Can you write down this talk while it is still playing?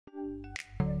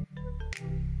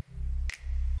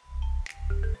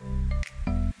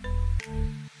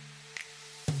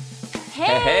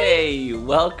Hey,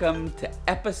 welcome to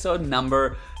episode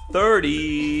number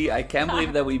 30. I can't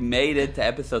believe that we made it to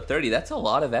episode 30. That's a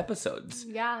lot of episodes.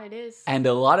 Yeah, it is. And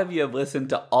a lot of you have listened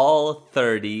to all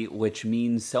 30, which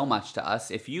means so much to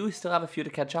us. If you still have a few to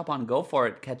catch up on, go for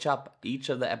it. Catch up. Each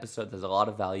of the episodes has a lot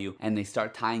of value and they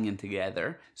start tying in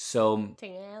together. So,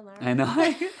 Together. I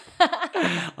know.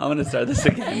 I'm going to start this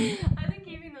again. I've been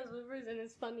keeping those bloopers and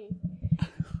it's funny.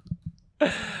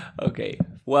 Okay,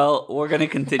 well, we're going to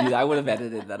continue. I would have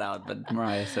edited that out, but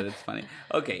Mariah said it's funny.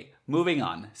 Okay, moving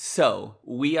on. So,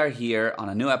 we are here on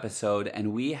a new episode,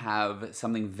 and we have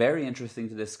something very interesting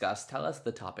to discuss. Tell us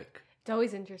the topic. It's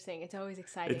always interesting. It's always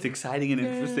exciting. It's exciting and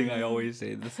interesting. I always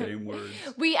say the same words.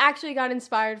 We actually got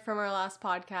inspired from our last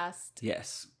podcast.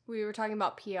 Yes. We were talking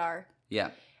about PR. Yeah.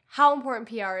 How important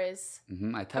PR is.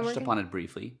 I touched upon it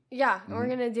briefly. Yeah, and we're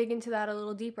going to dig into that a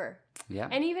little deeper. Yeah.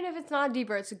 And even if it's not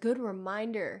deeper, it's a good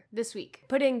reminder this week.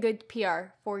 Put in good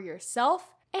PR for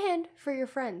yourself and for your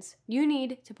friends. You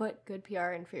need to put good PR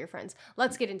in for your friends.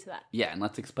 Let's get into that. Yeah, and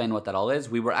let's explain what that all is.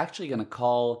 We were actually going to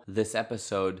call this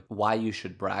episode Why You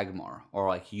Should Brag More, or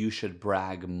like You Should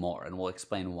Brag More, and we'll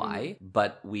explain why.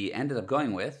 But we ended up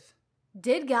going with...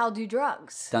 Did Gal do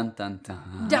drugs? Dun dun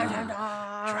dun. Dun, dun,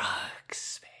 dun.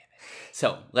 Drugs, baby.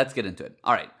 So, let's get into it.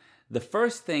 All right. The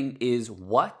first thing is,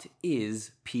 what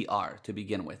is PR to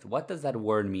begin with? What does that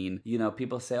word mean? You know,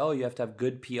 people say, oh, you have to have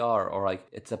good PR, or like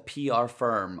it's a PR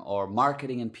firm, or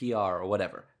marketing and PR, or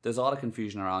whatever. There's a lot of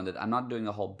confusion around it. I'm not doing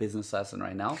a whole business lesson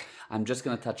right now. I'm just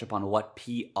going to touch upon what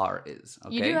PR is.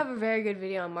 Okay? You do have a very good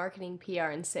video on marketing, PR,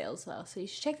 and sales, though, so you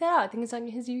should check that out. I think it's on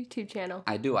his YouTube channel.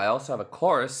 I do. I also have a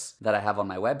course that I have on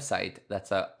my website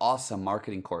that's an awesome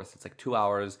marketing course. It's like 2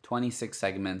 hours, 26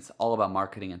 segments, all about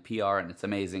marketing and PR, and it's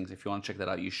amazing. So if you want to check that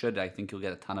out, you should. I think you'll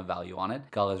get a ton of value on it.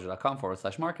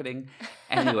 galezra.com/marketing.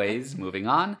 Anyways, moving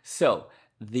on. So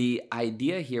the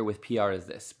idea here with PR is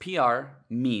this. PR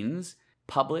means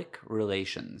public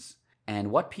relations.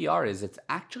 And what PR is, it's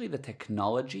actually the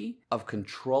technology of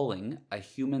controlling a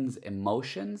human's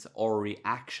emotions or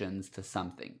reactions to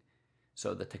something.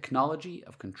 So the technology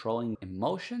of controlling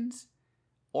emotions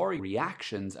or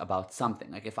reactions about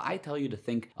something. Like if I tell you to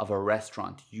think of a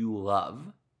restaurant you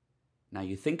love, now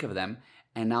you think of them,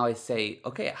 and now I say,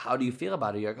 okay, how do you feel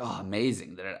about it? You're like, oh,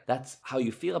 amazing. That's how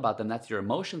you feel about them. That's your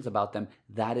emotions about them.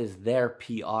 That is their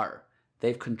PR.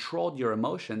 They've controlled your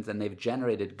emotions and they've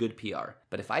generated good PR.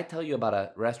 But if I tell you about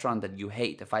a restaurant that you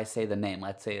hate, if I say the name,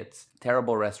 let's say it's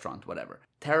terrible restaurant, whatever.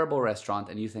 Terrible restaurant,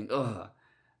 and you think, ugh,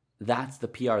 that's the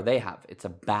PR they have. It's a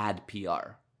bad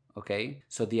PR, okay?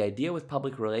 So the idea with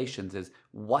public relations is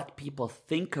what people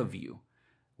think of you,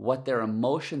 what their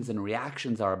emotions and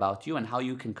reactions are about you, and how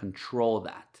you can control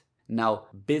that. Now,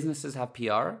 businesses have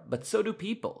PR, but so do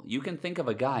people. You can think of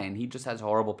a guy and he just has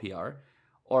horrible PR,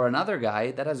 or another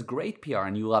guy that has great PR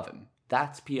and you love him.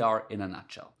 That's PR in a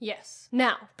nutshell. Yes.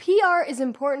 Now, PR is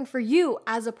important for you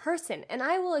as a person, and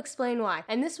I will explain why.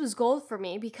 And this was gold for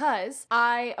me because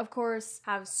I, of course,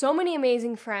 have so many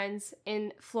amazing friends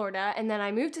in Florida, and then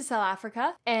I moved to South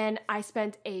Africa, and I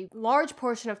spent a large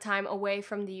portion of time away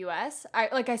from the US.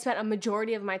 I spent a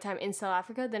majority of my time in South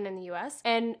Africa than in the US,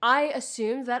 and I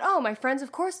assumed that, oh, my friends,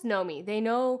 of course, know me. They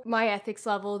know my ethics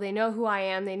level, they know who I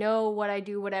am, they know what I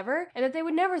do, whatever, and that they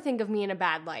would never think of me in a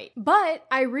bad light. But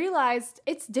I realized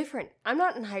it's different. I'm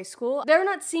not in high school. They're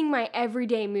not seeing my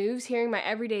everyday moves, hearing my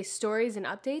everyday stories and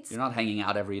updates. You're not hanging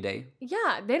out every day.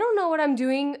 Yeah, they don't know what I'm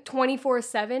doing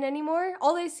 24/7 anymore.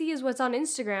 All they see is what's on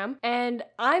Instagram, and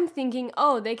I'm thinking,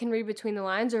 oh, they can read between the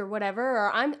lines or whatever,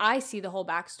 or I see the whole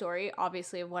backstory,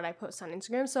 obviously, of what I post on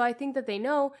Instagram, so I think that they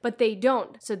know, but they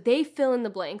don't. So they fill in the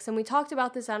blanks, and we talked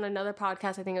about this on another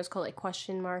podcast. I think it was called like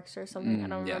question marks or something. I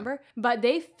don't remember. But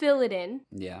they fill it in.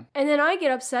 Yeah. And then I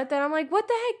get upset that I'm like, what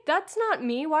the heck? That's not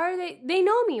me. Why are they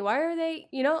know me. Why are they,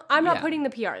 I'm not putting the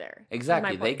PR there.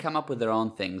 Exactly. They come up with their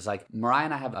own things. Like Mariah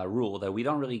and I have a rule that we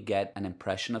don't really get an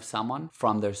impression of someone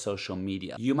from their social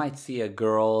media. You might see a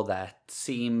girl that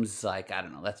seems like, I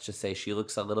don't know, let's just say she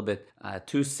looks a little bit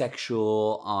too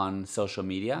sexual on social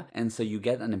media. And so you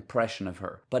get an impression of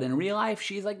her. But in real life,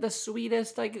 she's like the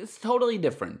sweetest, like it's totally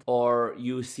different. Or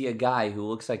you see a guy who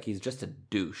looks like he's just a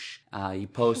douche. He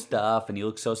posts stuff and he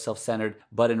looks so self-centered.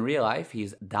 But in real life,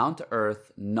 he's down to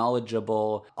earth,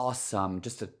 knowledgeable, awesome,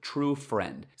 just a true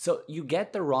friend. So you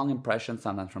get the wrong impression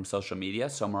sometimes from social media.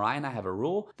 So Mariah and I have a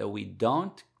rule that we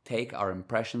don't take our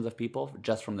impressions of people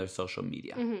just from their social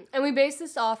media. Mm-hmm. And we base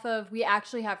this off of, we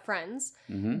actually have friends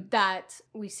that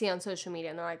we see on social media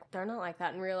and they're like, they're not like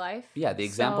that in real life. Yeah, the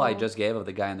example I just gave of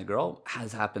the guy and the girl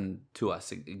has happened to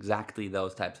us. Exactly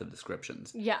those types of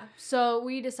descriptions. Yeah. So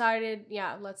we decided,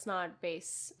 let's not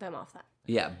base them off that.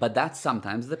 Yeah, but that's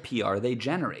sometimes the PR they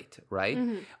generate, right?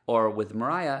 Or with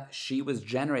Mariah, she was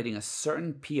generating a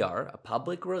certain PR, a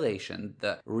public relation.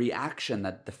 The reaction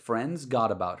that the friends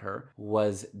got about her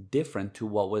was different to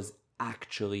what was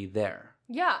actually there.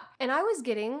 Yeah, and I was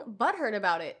getting butthurt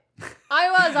about it.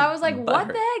 I was like, what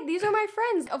the heck? These are my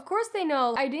friends. Of course they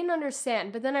know. I didn't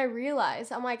understand, but then I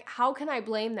realized, I'm like, how can I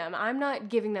blame them? I'm not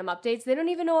giving them updates. They don't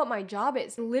even know what my job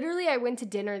is. Literally, I went to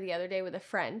dinner the other day with a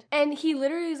friend, and he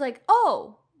literally was like,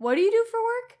 oh, what do you do for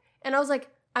work? And I was like,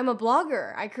 I'm a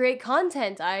blogger. I create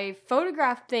content. I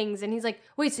photograph things. And he's like,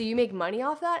 wait, so you make money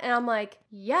off that? And I'm like,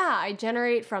 yeah, I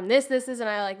generate from this, and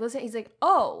I like, listen. He's like,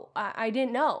 oh, I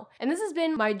didn't know. And this has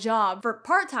been my job for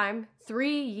part-time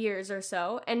 3 years or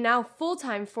so, and now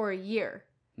full-time for a year.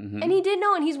 And he didn't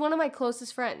know, and he's one of my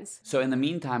closest friends. So in the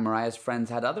meantime, Mariah's friends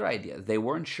had other ideas. They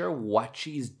weren't sure what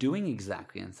she's doing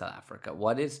exactly in South Africa.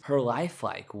 What is her life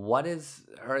like? What is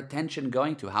her attention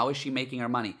going to? How is she making her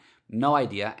money? No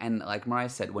idea. And like Mariah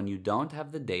said, when you don't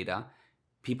have the data,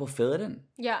 people fill it in.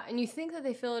 Yeah, and you think that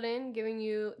they fill it in, giving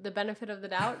you the benefit of the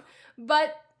doubt,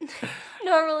 but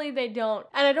normally they don't.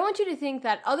 And I don't want you to think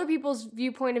that other people's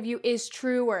viewpoint of you is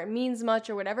true or it means much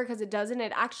or whatever, because it doesn't.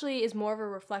 It actually is more of a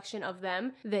reflection of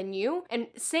them than you. And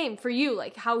same for you,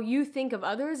 like how you think of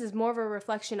others is more of a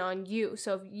reflection on you.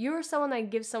 So if you're someone that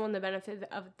gives someone the benefit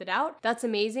of the doubt, that's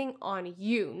amazing on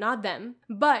you, not them.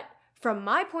 But from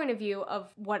my point of view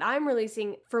of what I'm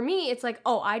releasing, for me, it's like,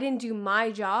 oh, I didn't do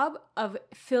my job of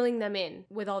filling them in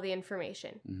with all the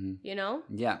information, you know?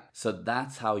 Yeah. So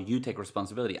that's how you take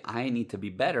responsibility. I need to be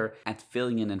better at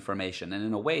filling in information. And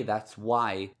in a way, that's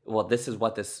why, well, this is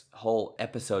what this whole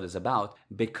episode is about,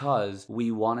 because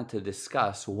we wanted to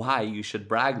discuss why you should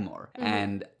brag more.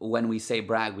 And when we say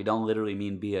brag, we don't literally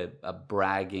mean be a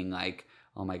bragging, like,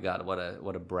 oh my God, what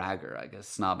a bragger, I guess,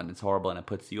 snob, and it's horrible and it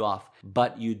puts you off.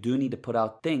 But you do need to put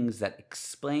out things that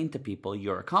explain to people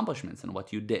your accomplishments and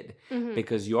what you did.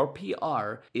 Because your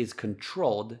PR is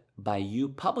controlled by you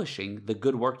publishing the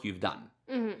good work you've done.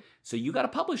 So you got to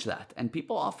publish that. And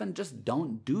people often just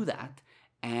don't do that.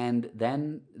 And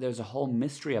then there's a whole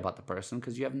mystery about the person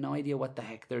because you have no idea what the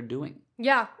heck they're doing.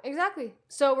 Yeah, exactly.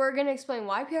 So we're going to explain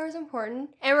why PR is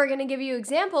important, and we're going to give you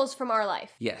examples from our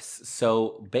life. Yes.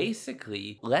 So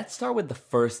basically, let's start with the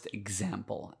first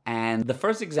example. And the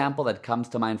first example that comes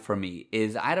to mind for me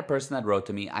is I had a person that wrote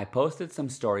to me, I posted some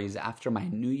stories after my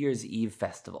New Year's Eve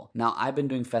festival. Now, I've been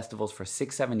doing festivals for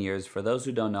 6-7 years. For those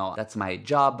who don't know, that's my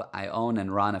job. I own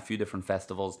and run a few different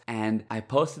festivals. And I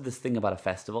posted this thing about a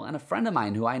festival, and a friend of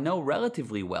mine who I know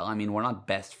relatively well, I mean, we're not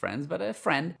best friends, but a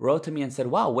friend wrote to me and said,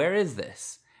 wow, where is this?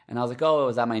 And I was like, oh, it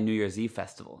was at my New Year's Eve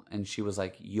festival. And she was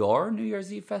like, your New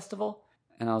Year's Eve festival?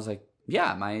 And I was like,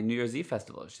 yeah, my New Year's Eve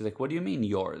festival. She's like, what do you mean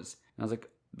yours? And I was like,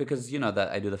 because you know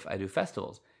that I do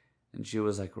festivals. And she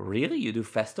was like, really? You do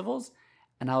festivals?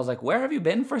 And I was like, where have you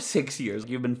been for 6 years?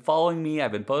 You've been following me.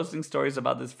 I've been posting stories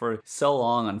about this for so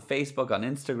long on Facebook, on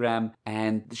Instagram.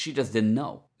 And she just didn't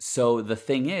know. So the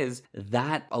thing is,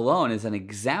 that alone is an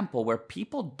example where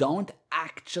people don't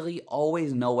actually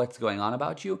always know what's going on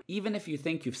about you. Even if you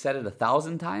think you've said it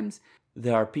 1,000 times,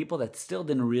 there are people that still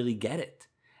didn't really get it.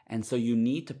 And so you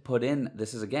need to put in,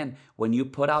 this is again, when you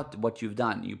put out what you've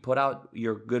done, you put out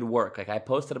your good work. Like I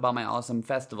posted about my awesome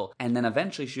festival. And then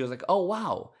eventually she was like, oh,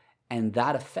 wow. And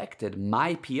that affected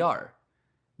my PR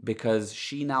because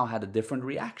she now had a different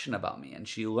reaction about me and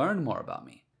she learned more about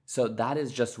me. So that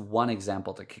is just one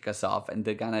example to kick us off and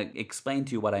to kind of explain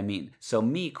to you what I mean. So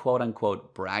me, quote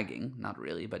unquote, bragging, not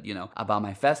really, but you know, about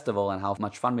my festival and how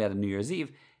much fun we had on New Year's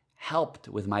Eve helped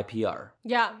with my PR.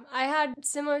 Yeah, I had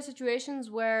similar situations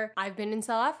where I've been in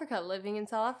South Africa, living in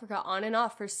South Africa on and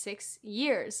off for 6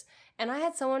 years. And I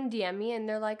had someone DM me and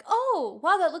they're like, oh,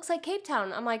 wow, that looks like Cape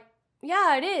Town. I'm like,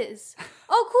 yeah, it is.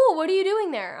 Oh, cool. What are you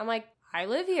doing there? I'm like, I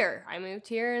live here. I moved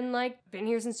here and been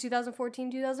here since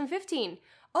 2014, 2015.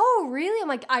 Oh, really? I'm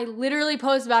like, I literally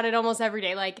post about it almost every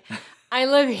day. Like, I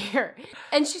live here.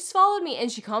 And she's followed me and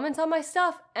she comments on my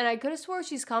stuff. And I could have swore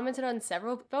she's commented on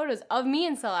several photos of me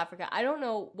in South Africa. I don't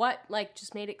know what,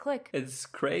 just made it click. It's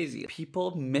crazy.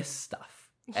 People miss stuff.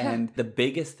 Yeah. And the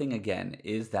biggest thing, again,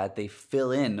 is that they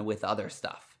fill in with other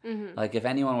stuff. Mm-hmm. Like, if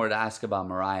anyone were to ask about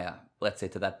Mariah, let's say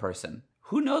to that person,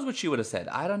 who knows what she would have said?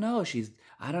 I don't know.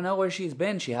 I don't know where she's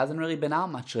been. She hasn't really been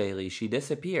out much lately. She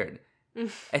disappeared.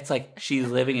 It's like she's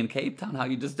living in Cape Town. How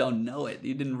you just don't know it.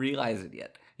 You didn't realize it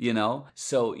yet, you know?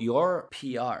 So your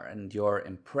PR and your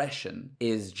impression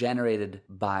is generated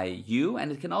by you, and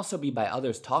it can also be by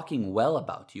others talking well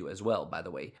about you as well, by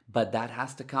the way. But that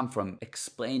has to come from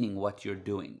explaining what you're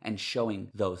doing and showing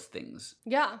those things.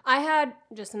 Yeah. I had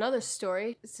just another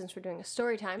story, since we're doing a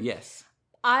story time. Yes.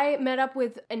 I met up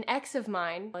with an ex of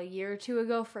mine a year or two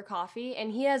ago for coffee,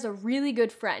 and he has a really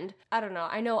good friend. I don't know.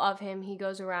 I know of him. He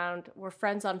goes around. We're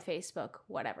friends on Facebook,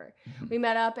 whatever. We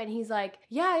met up, and he's like,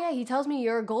 yeah, he tells me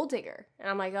you're a gold digger. And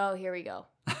I'm like, oh, here we go.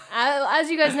 As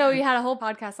you guys know, we had a whole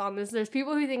podcast on this. There's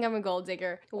people who think I'm a gold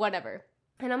digger, whatever.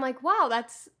 And I'm like, wow,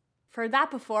 that's heard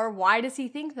that before. Why does he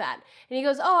think that? And he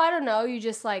goes, oh, I don't know. You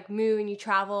just like move and you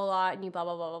travel a lot and you blah,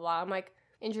 blah, blah, blah, blah. I'm like,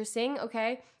 interesting.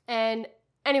 Okay. And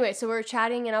anyway, so we were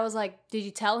chatting and I was like, did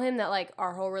you tell him that like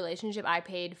our whole relationship, I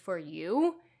paid for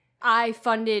you? I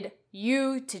funded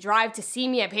you to drive to see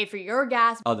me. I paid for your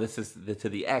gas. Oh, this is to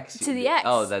the ex. To the ex.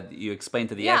 Oh, that you explained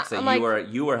to the ex that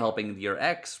you were helping your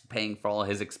ex paying for all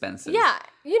his expenses. Yeah,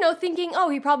 thinking, oh,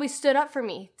 he probably stood up for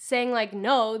me, saying like,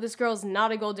 no, this girl's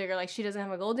not a gold digger. Like, she doesn't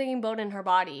have a gold digging bone in her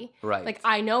body. Right. Like,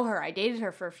 I know her. I dated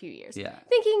her for a few years. Yeah.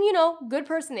 Thinking, good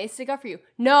person. They stick up for you.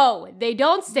 No, they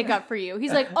don't stick up for you.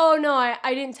 He's like, oh no,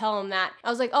 I didn't tell him that. I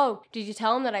was like, oh, did you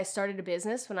tell him that I started a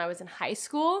business when I was in high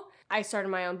school? I started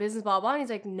my own business, blah, blah. And he's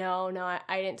like, no,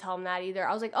 I didn't tell him that either.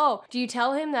 I was like, oh, do you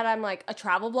tell him that I'm like a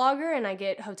travel blogger and I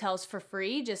get hotels for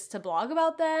free just to blog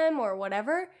about them or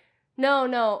whatever?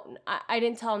 No, I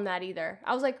didn't tell him that either.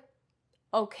 I was like,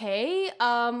 okay,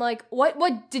 like,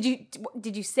 what, did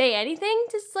you say anything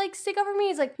to like stick up for me?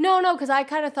 He's like, no, because I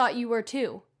kind of thought you were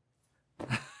too.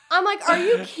 I'm like, are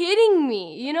you kidding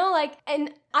me? And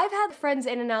I've had friends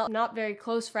in and out, not very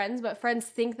close friends, but friends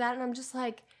think that. And I'm just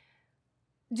like,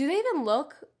 do they even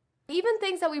look? Even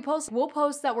things that we'll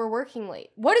post that we're working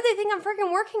late. What do they think I'm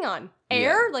freaking working on?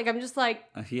 Air? Yeah. Like, I'm just like,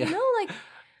 yeah.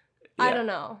 I don't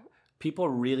know. People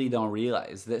really don't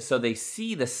realize that. So they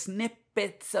see the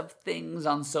snippets of things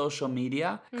on social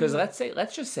media. Because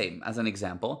let's just say, as an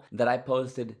example, that I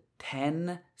posted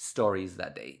 10 stories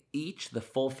that day. Each the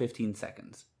full 15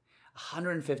 seconds.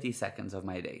 150 seconds of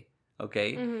my day.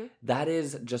 Okay? Mm-hmm. That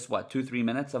is just 2-3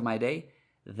 minutes of my day.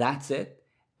 That's it.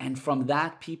 And from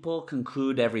that, people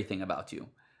conclude everything about you.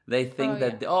 They think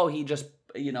he just,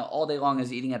 all day long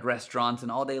is eating at restaurants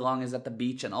and all day long is at the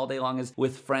beach and all day long is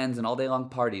with friends and all day long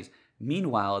parties.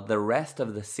 Meanwhile, the rest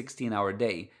of the 16-hour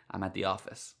day, I'm at the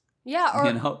office. Yeah.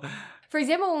 Or, for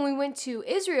example, when we went to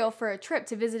Israel for a trip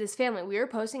to visit his family, we were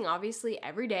posting obviously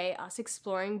every day, us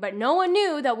exploring, but no one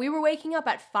knew that we were waking up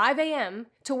at 5 a.m.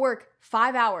 to work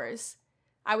 5 hours.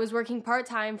 I was working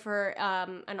part-time for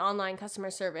an online customer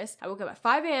service. I woke up at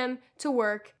 5 a.m. to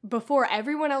work before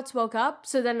everyone else woke up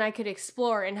so then I could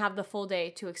explore and have the full day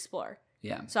to explore.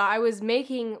 Yeah. So I was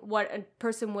making what a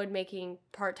person would making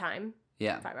part-time.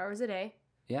 Yeah. 5 hours a day.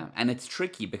 Yeah. And it's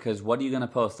tricky because what are you going to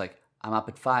post? Like, I'm up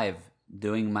at 5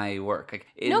 doing my work. Like,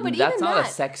 that's not a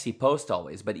sexy post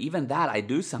always, but even that I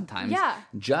do sometimes. Yeah.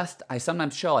 I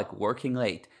sometimes show like working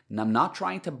late. And I'm not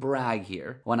trying to brag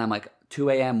here when I'm like 2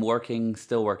 a.m.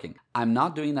 still working. I'm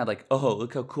not doing that like, oh,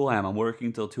 look how cool I am. I'm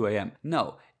working till 2 a.m.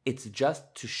 No, it's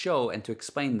just to show and to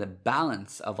explain the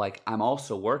balance of like, I'm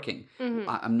also working. Mm-hmm.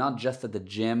 I'm not just at the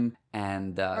gym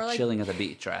and chilling at the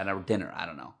beach or at a dinner. I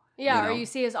don't know. Yeah, or you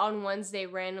see us on Wednesday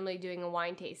randomly doing a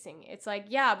wine tasting. It's like,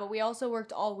 yeah, but we also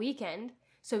worked all weekend.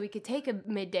 So we could take a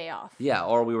midday off. Yeah,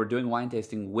 or we were doing wine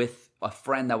tasting with a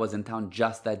friend that was in town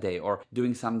just that day, or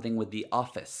doing something with the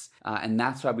office. And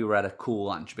that's why we were at a cool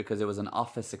lunch, because it was an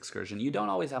office excursion. You don't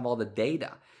always have all the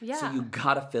data. Yeah. So you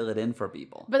gotta fill it in for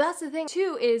people. But that's the thing,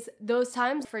 too, is those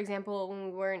times, for example, when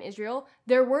we were in Israel,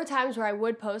 there were times where I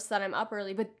would post that I'm up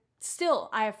early, but still,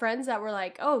 I have friends that were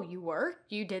like, oh, you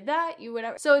worked? You did that? You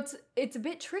whatever. So it's a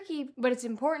bit tricky, but it's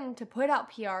important to put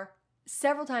out PR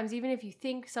several times, even if you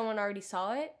think someone already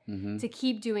saw it, to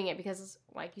keep doing it, because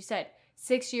like you said,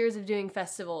 6 years of doing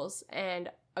festivals, and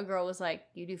a girl was like,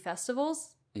 you do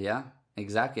festivals? Yeah,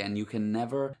 exactly. And you can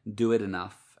never do it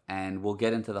enough. And we'll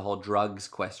get into the whole drugs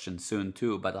question soon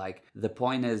too. But like, the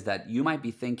point is that you might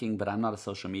be thinking, but I'm not a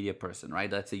social media person,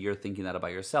 right? Let's say you're thinking that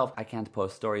about yourself. I can't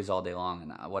post stories all day long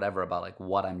and whatever about like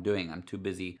what I'm doing. I'm too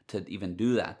busy to even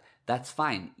do that. That's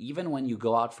fine. Even when you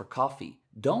go out for coffee,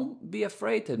 don't be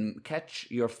afraid to catch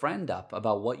your friend up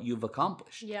about what you've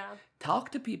accomplished. Yeah.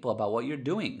 Talk to people about what you're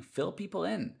doing. Fill people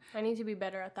in. I need to be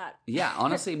better at that. Yeah,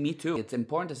 honestly, me too. It's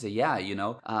important to say, yeah,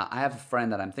 I have a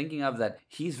friend that I'm thinking of that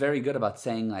he's very good about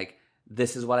saying like,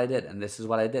 this is what I did, and this is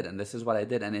what I did, and this is what I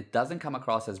did. And it doesn't come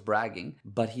across as bragging,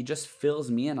 but he just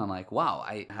fills me in on like, wow,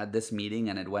 I had this meeting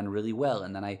and it went really well.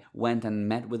 And then I went and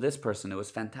met with this person. It was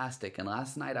fantastic. And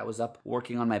last night I was up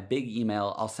working on my big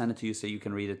email. I'll send it to you so you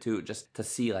can read it too, just to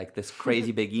see like this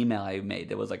crazy big email I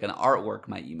made. It was like an artwork,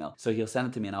 my email. So he'll send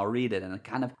it to me and I'll read it. And it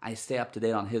kind of, I stay up to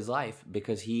date on his life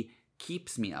because he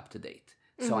keeps me up to date.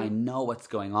 So I know what's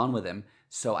going on with him.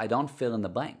 So I don't fill in the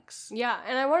blanks. Yeah,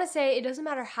 and I want to say it doesn't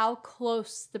matter how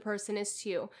close the person is to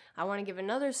you. I want to give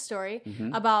another story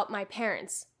about my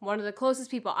parents. One of the closest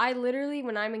people. I literally,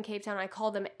 when I'm in Cape Town, I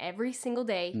call them every single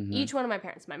day. Each one of my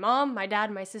parents. My mom, my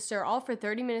dad, my sister, all for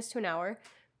 30 minutes to an hour.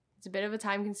 It's a bit of a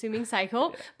time-consuming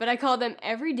cycle, but I call them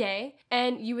every day.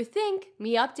 And you would think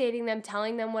me updating them,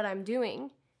 telling them what I'm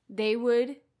doing, they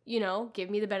would, give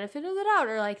me the benefit of the doubt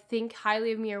or like think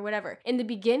highly of me or whatever. In the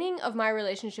beginning of my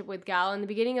relationship with Gal, in the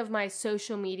beginning of my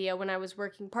social media, when I was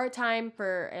working part-time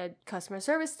for a customer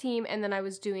service team, and then I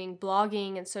was doing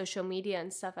blogging and social media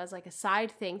and stuff as like a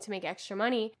side thing to make extra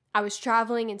money, I was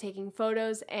traveling and taking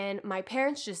photos, and my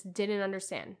parents just didn't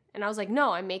understand. And I was like,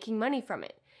 no, I'm making money from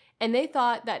it. And they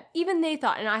thought,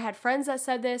 and I had friends that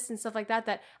said this and stuff like that,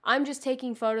 that I'm just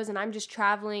taking photos and I'm just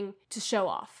traveling to show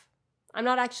off. I'm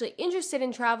not actually interested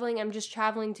in traveling. I'm just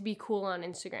traveling to be cool on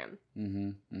Instagram.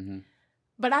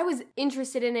 But I was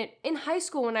interested in it in high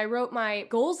school when I wrote my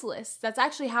goals list. That's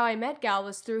actually how I met Gal,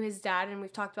 was through his dad, and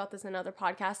we've talked about this in other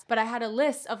podcasts. But I had a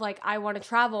list of like, I want to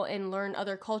travel and learn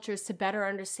other cultures to better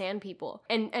understand people.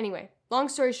 And anyway, long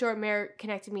story short, Mer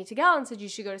connected me to Gal and said, you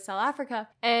should go to South Africa.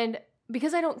 And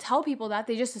because I don't tell people that,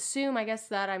 they just assume, I guess,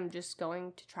 that I'm just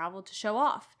going to travel to show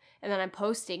off. And then I'm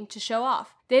posting to show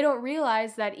off. They don't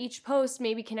realize that each post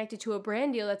may be connected to a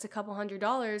brand deal that's a couple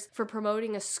 $100s for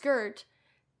promoting a skirt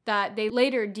that they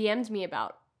later DM'd me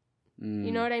about.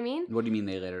 You know what I mean? What do you mean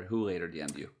who later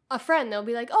DM'd you? A friend. They'll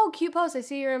be like, oh, cute post. I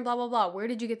see you're in blah, blah, blah. Where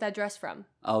did you get that dress from?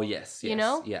 Oh, yes. You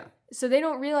know? Yeah. So they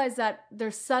don't realize that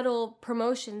there's subtle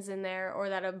promotions in there, or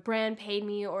that a brand paid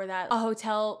me, or that a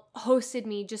hotel hosted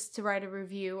me just to write a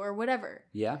review or whatever.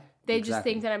 Yeah. They just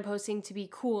think that I'm posting to be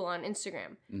cool on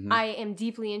Instagram. I am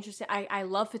deeply interested. I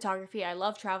love photography. I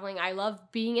love traveling. I love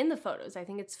being in the photos. I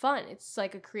think it's fun. It's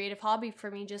like a creative hobby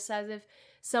for me, just as if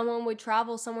someone would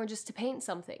travel somewhere just to paint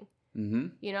something.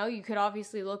 You could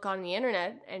obviously look on the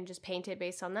internet and just paint it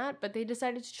based on that, but they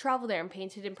decided to travel there and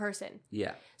paint it in person.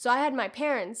 Yeah. So I had my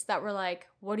parents that were like,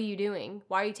 what are you doing?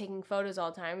 Why are you taking photos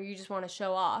all the time? Or you just want to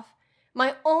show off?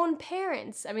 My own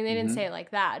parents, I mean, they didn't say it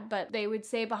like that, but they would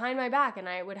say it behind my back, and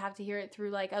I would have to hear it through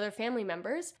like other family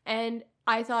members. And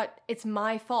I thought it's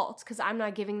my fault because I'm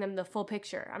not giving them the full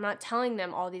picture. I'm not telling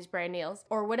them all these brand deals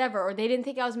or whatever. Or they didn't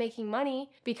think I was making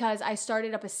money because I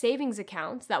started up a savings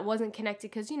account that wasn't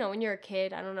connected. Because, when you're a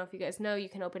kid, I don't know if you guys know, you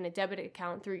can open a debit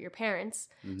account through your parents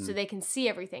so they can see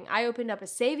everything. I opened up a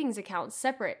savings account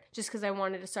separate just because I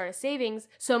wanted to start a savings.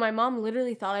 So my mom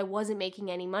literally thought I wasn't making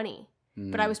any money.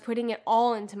 But I was putting it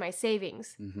all into my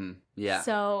savings. Yeah.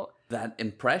 So that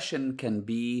impression can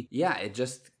be,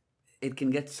 it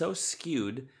can get so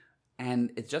skewed,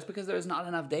 and it's just because there's not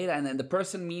enough data, and then the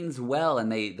person means well,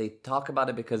 and they talk about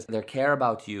it because they care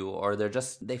about you, or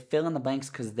they fill in the blanks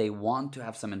because they want to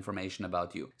have some information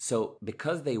about you. So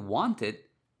because they want it,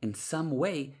 in some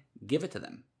way, give it to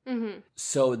them.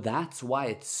 So that's why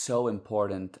it's so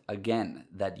important, again,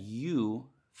 that you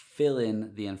fill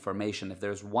in the information. If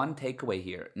there's one takeaway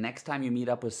here, next time you meet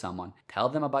up with someone, tell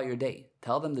them about your day.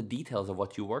 Tell them the details of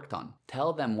what you worked on.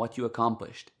 Tell them what you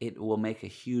accomplished. It will make a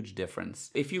huge difference.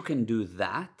 If you can do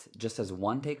that, just as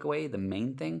one takeaway, the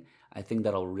main thing, I think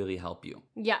that'll really help you.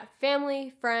 Yeah,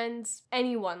 family, friends,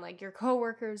 anyone, like your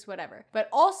coworkers, whatever. But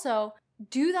also,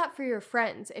 do that for your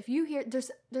friends. If you hear,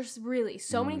 there's really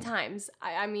so many times,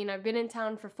 I mean, I've been in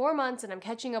town for 4 months and I'm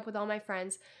catching up with all my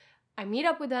friends. I meet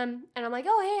up with them and I'm like,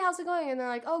 oh, hey, how's it going? And they're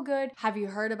like, oh, good. Have you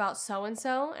heard about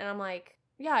so-and-so? And I'm like,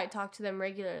 yeah, I talk to them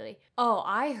regularly. Oh,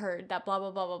 I heard that blah,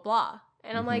 blah, blah, blah, blah.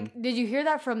 And I'm like, did you hear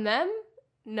that from them?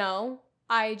 No,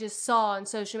 I just saw on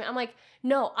social media. I'm like,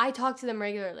 no, I talk to them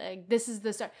regularly. Like, this is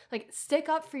the start. Like, stick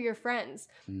up for your friends.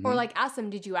 Or like, ask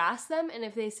them, did you ask them? And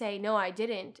if they say, no, I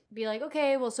didn't, be like,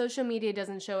 okay, well, social media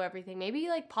doesn't show everything. Maybe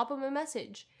like pop them a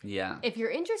message. Yeah. If you're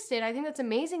interested, I think that's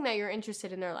amazing that you're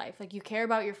interested in their life. Like, you care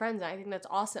about your friends. And I think that's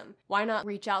awesome. Why not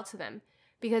reach out to them?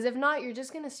 Because if not, you're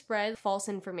just going to spread false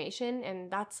information, and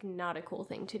that's not a cool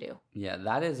thing to do. Yeah,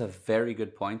 that is a very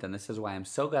good point, and this is why I'm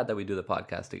so glad that we do the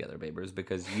podcast together, Babers,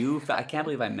 because I can't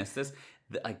believe I missed this.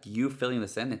 Like, you filling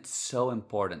this in, it's so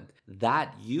important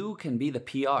that you can be the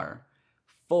PR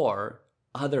for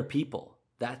other people.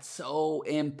 That's so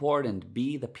important.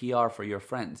 Be the PR for your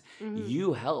friends.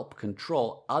 You help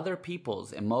control other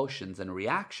people's emotions and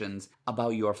reactions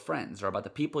about your friends, or about the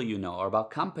people you know, or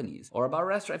about companies, or about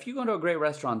restaurants. If you go to a great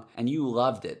restaurant and you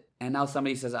loved it, and now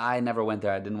somebody says, I never went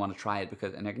there, I didn't want to try it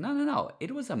because, and you're like, no,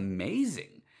 it was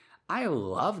amazing. I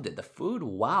loved it. The food,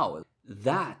 wow.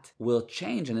 That will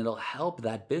change, and it'll help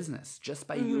that business just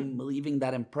by you leaving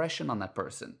that impression on that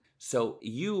person. So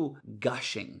you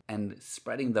gushing and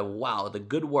spreading the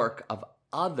good work of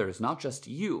others, not just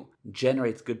you,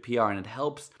 generates good PR, and it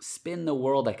helps spin the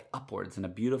world like upwards in a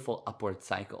beautiful upward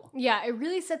cycle. Yeah, it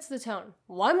really sets the tone.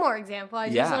 One more example I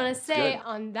just Yeah, want to it's say good.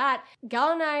 on that.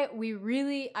 Gal and I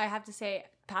have to say,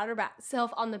 pat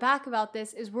ourselves on the back about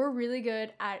this, is we're really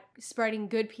good at spreading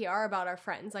good PR about our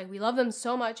friends. Like, we love them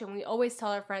so much, and we always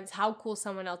tell our friends how cool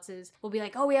someone else is. We'll be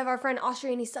like, oh, we have our friend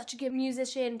Austria, and he's such a good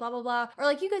musician, blah, blah, blah. Or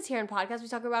like you guys hear in podcasts, we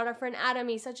talk about our friend Adam,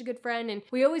 he's such a good friend, and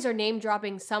we always are name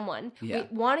dropping someone. Yeah.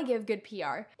 We want to give good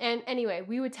PR. And anyway,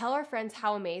 we would tell our friends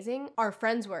how amazing our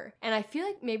friends were. And I feel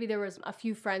like maybe there was a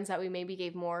few friends that we maybe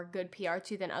gave more good PR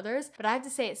to than others. But I have to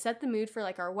say, it set the mood for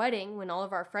like our wedding when all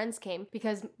of our friends came,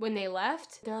 because when they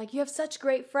left, they're like, you have such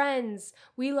great friends.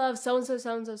 We love so-and-so,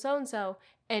 so-and-so, so-and-so.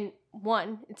 And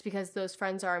one, it's because those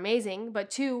friends are amazing. But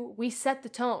two, we set the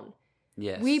tone.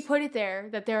 Yes. We put it there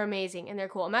that they're amazing and they're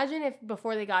cool. Imagine if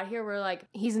before they got here, we're like,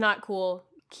 he's not cool.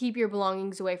 Keep your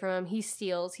belongings away from him. He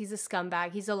steals. He's a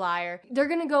scumbag. He's a liar. They're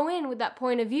going to go in with that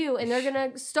point of view, and they're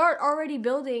going to start already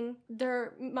building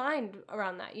their mind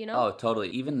around that, you know? Oh, totally.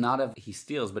 Even not if he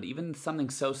steals, but even something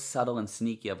so subtle and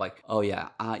sneaky of like, oh yeah,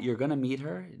 you're going to meet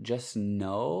her. Just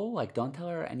know, like, don't tell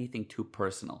her anything too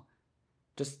personal.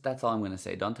 Just, that's all I'm going to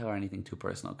say. Don't tell her anything too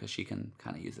personal, because she can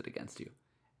kind of use it against you.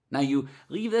 Now you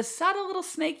leave this subtle little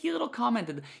snaky little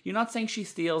comment. You're not saying she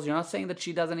steals. You're not saying that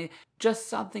she does anything. Just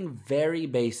something very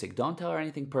basic. Don't tell her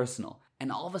anything personal.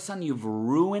 And all of a sudden you've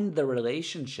ruined the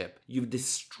relationship. You've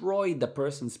destroyed the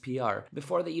person's PR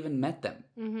before they even met them.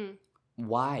 Mm-hmm.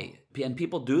 Why? And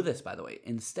people do this, by the way.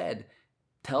 Instead,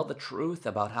 tell the truth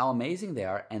about how amazing they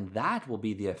are, and that will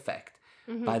be the effect.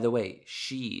 Mm-hmm. By the way,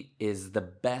 she is the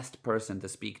best person to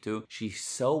speak to. She's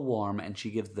so warm and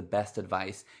she gives the best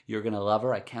advice. You're going to love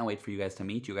her. I can't wait for you guys to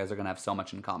meet. You guys are going to have so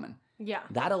much in common. Yeah.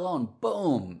 That alone,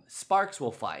 boom, sparks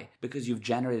will fly because you've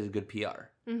generated good PR.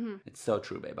 Mm-hmm. It's so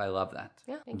true, babe. I love that.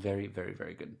 Yeah, thank you. Very, very,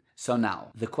 very good. So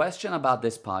now, the question about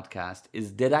this podcast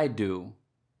is, did I do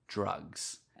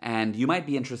drugs? And you might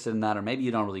be interested in that, or maybe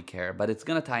you don't really care, but it's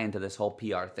going to tie into this whole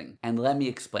PR thing. And let me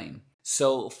explain.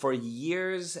 So for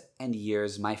years and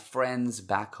years, my friends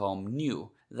back home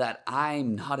knew that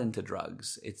I'm not into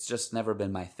drugs. It's just never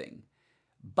been my thing.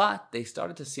 But they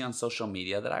started to see on social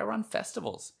media that I run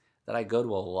festivals, that I go to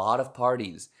a lot of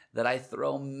parties, that I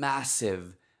throw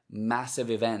massive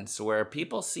events where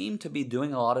people seem to be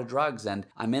doing a lot of drugs, and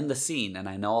I'm in the scene and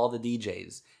I know all the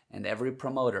DJs and every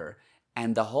promoter,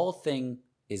 and the whole thing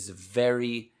is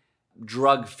very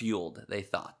drug fueled, they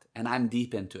thought, and I'm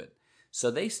deep into it. So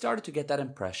they started to get that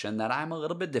impression that I'm a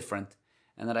little bit different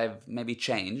and that I've maybe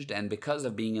changed, and because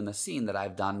of being in the scene that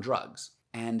I've done drugs.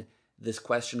 And this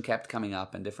question kept coming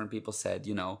up, and different people said,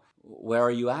 you know, where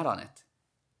are you at on it?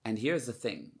 And here's the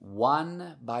thing.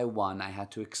 One by one, I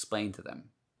had to explain to them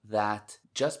that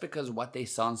just because what they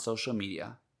saw on social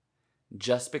media,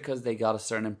 just because they got a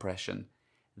certain impression,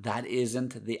 that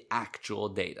isn't the actual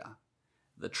data.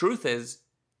 The truth is,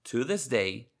 to this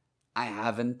day, I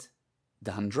haven't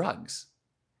done drugs.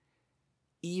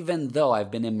 Even though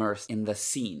I've been immersed in the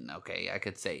scene, okay, I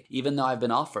could say, even though I've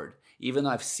been offered, even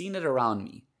though I've seen it around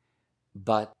me,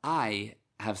 but I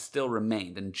have still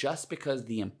remained. And just because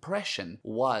the impression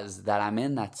was that I'm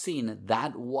in that scene,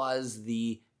 that was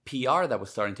the PR that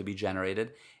was starting to be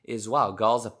generated, is wow,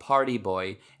 Gal's a party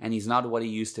boy and he's not what he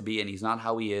used to be and he's not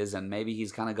how he is and maybe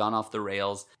he's kind of gone off the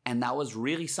rails. And that was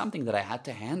really something that I had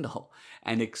to handle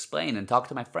and explain and talk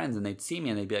to my friends, and they'd see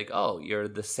me and they'd be like, oh, you're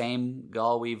the same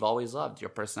Gal we've always loved. Your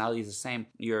personality is the same.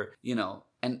 You're, you know,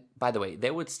 and by the way,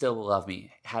 they would still love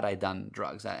me had I done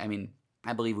drugs. I mean,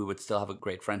 I believe we would still have a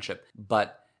great friendship,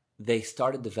 but they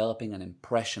started developing an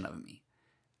impression of me.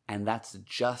 And that's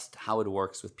just how it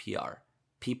works with PR.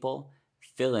 People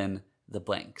fill in the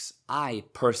blanks. I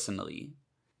personally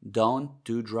don't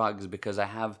do drugs because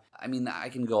I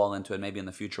can go all into it. Maybe in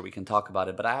the future we can talk about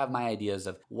it, but I have my ideas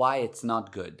of why it's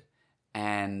not good.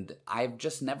 And I've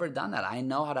just never done that. I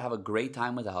know how to have a great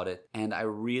time without it. And I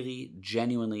really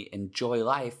genuinely enjoy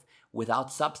life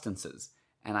without substances.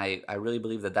 And I really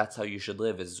believe that that's how you should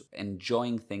live, is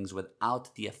enjoying things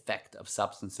without the effect of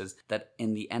substances that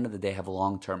in the end of the day have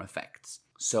long-term effects.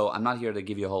 So I'm not here to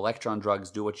give you a whole lecture on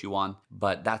drugs, do what you want,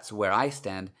 but that's where I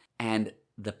stand. And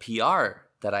the PR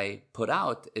that I put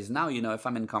out is now, you know, if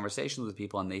I'm in conversations with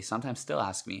people and they sometimes still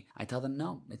ask me, I tell them,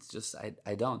 no, it's just,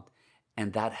 I don't.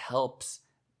 And that helps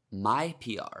my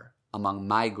PR among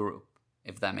my group,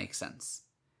 if that makes sense.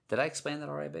 Did I explain that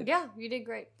all right, babe? Yeah, you did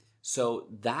great. So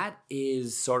that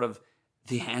is sort of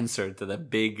the answer to the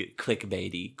big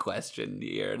clickbaity question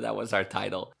here. That was our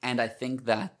title. And I think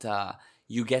that,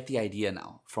 you get the idea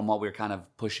now from what we're kind of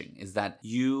pushing, is that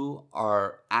you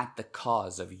are at the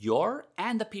cause of your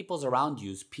and the people's around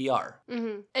you's PR.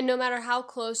 And no matter how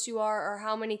close you are or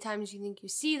how many times you think you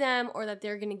see them or that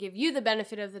they're going to give you the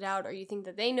benefit of the doubt or you think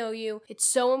that they know you, it's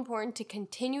so important to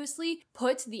continuously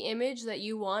put the image that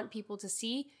you want people to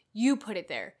see, you put it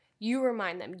there. You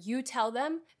remind them, you tell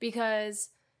them, because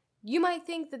you might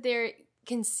think that they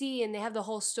can see and they have the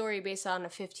whole story based on a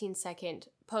 15-second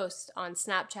post on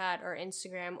Snapchat or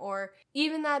Instagram, or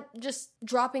even that just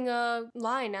dropping a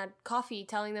line at coffee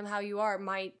telling them how you are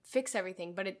might fix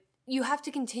everything, but you have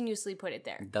to continuously put it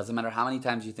there. It doesn't matter how many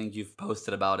times you think you've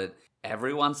posted about it.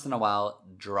 Every once in a while,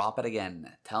 drop it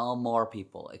again. Tell more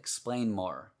people. Explain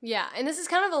more. Yeah, and this is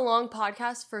kind of a long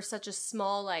podcast for such a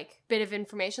small bit of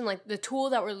information. Like the tool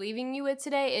that we're leaving you with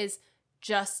today is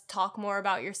just talk more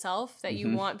about yourself that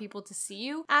you want people to see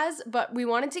you as. But we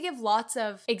wanted to give lots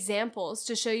of examples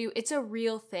to show you it's a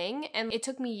real thing. And it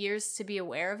took me years to be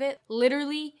aware of it.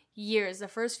 Literally years. The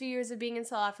first few years of being in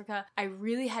South Africa, I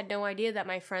really had no idea that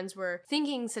my friends were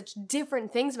thinking such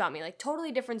different things about me, like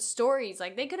totally different stories.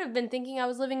 Like they could have been thinking I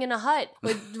was living in a hut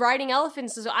with riding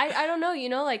elephants. So I don't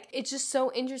know, like it's just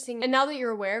so interesting. And now that you're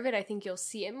aware of it, I think you'll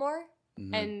see it more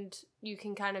and you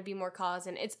can kind of be more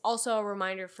cognizant. And it's also a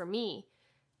reminder for me.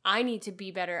 I need to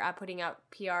be better at putting out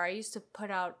PR. I used to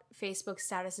put out Facebook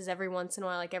statuses every once in a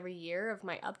while, like every year of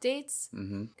my updates.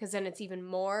 Because then it's even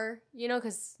more,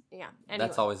 because, yeah. Anyway.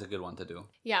 That's always a good one to do.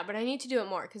 Yeah, but I need to do it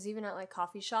more because even at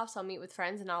coffee shops, I'll meet with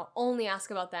friends and I'll only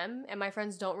ask about them. And my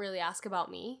friends don't really ask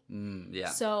about me. Yeah.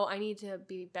 So I need to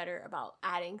be better about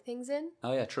adding things in.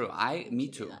 Oh, yeah, true. Me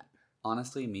too.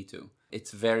 Honestly, me too.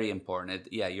 It's very important.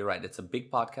 Yeah, you're right. It's a big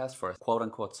podcast for a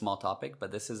quote-unquote small topic, but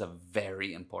this is a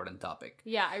very important topic.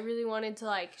 Yeah, I really wanted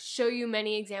to show you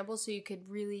many examples so you could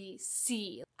really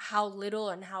see how little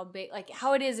and how big,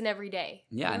 how it is in every day.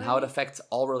 Yeah, and how it affects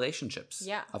all relationships.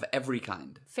 Yeah. Of every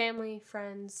kind. Family,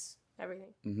 friends,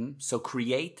 everything. So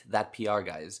create that PR,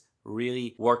 guys.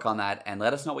 Really work on that and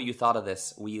let us know what you thought of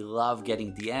this. We love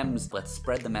getting DMs. Let's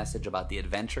spread the message about the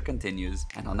adventure continues.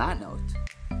 And on that note,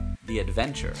 the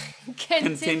adventure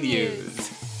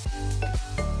continues.